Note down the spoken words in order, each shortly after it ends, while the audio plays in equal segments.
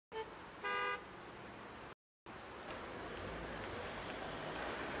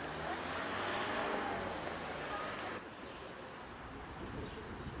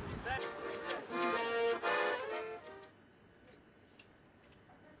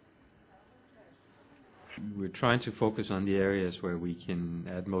we're trying to focus on the areas where we can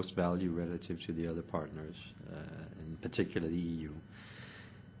add most value relative to the other partners, in particular the EU.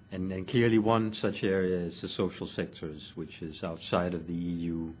 And clearly one such area is the social sectors, which is outside of the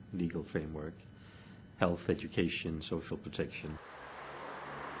EU legal framework: health, education, social protection.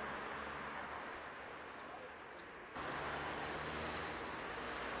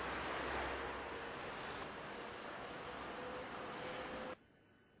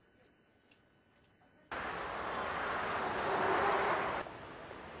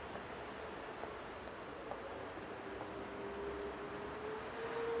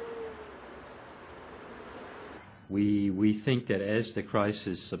 We think that as the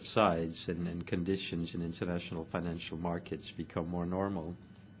crisis subsides and conditions in international financial markets become more normal,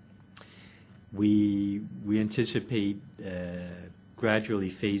 we anticipate gradually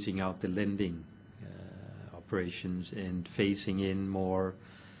phasing out the lending operations and phasing in more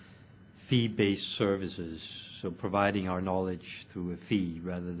fee-based services, so providing our knowledge through a fee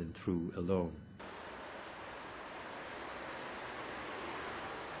rather than through a loan.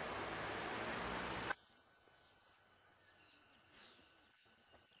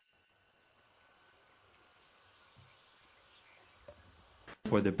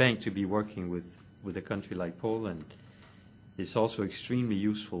 For the bank to be working with a country like Poland is also extremely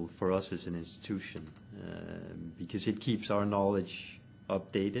useful for us as an institution, because it keeps our knowledge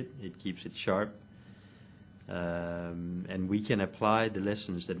updated, it keeps it sharp, and we can apply the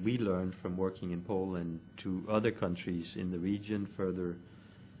lessons that we learned from working in Poland to other countries in the region further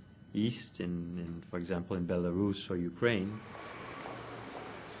east, for example in Belarus or Ukraine.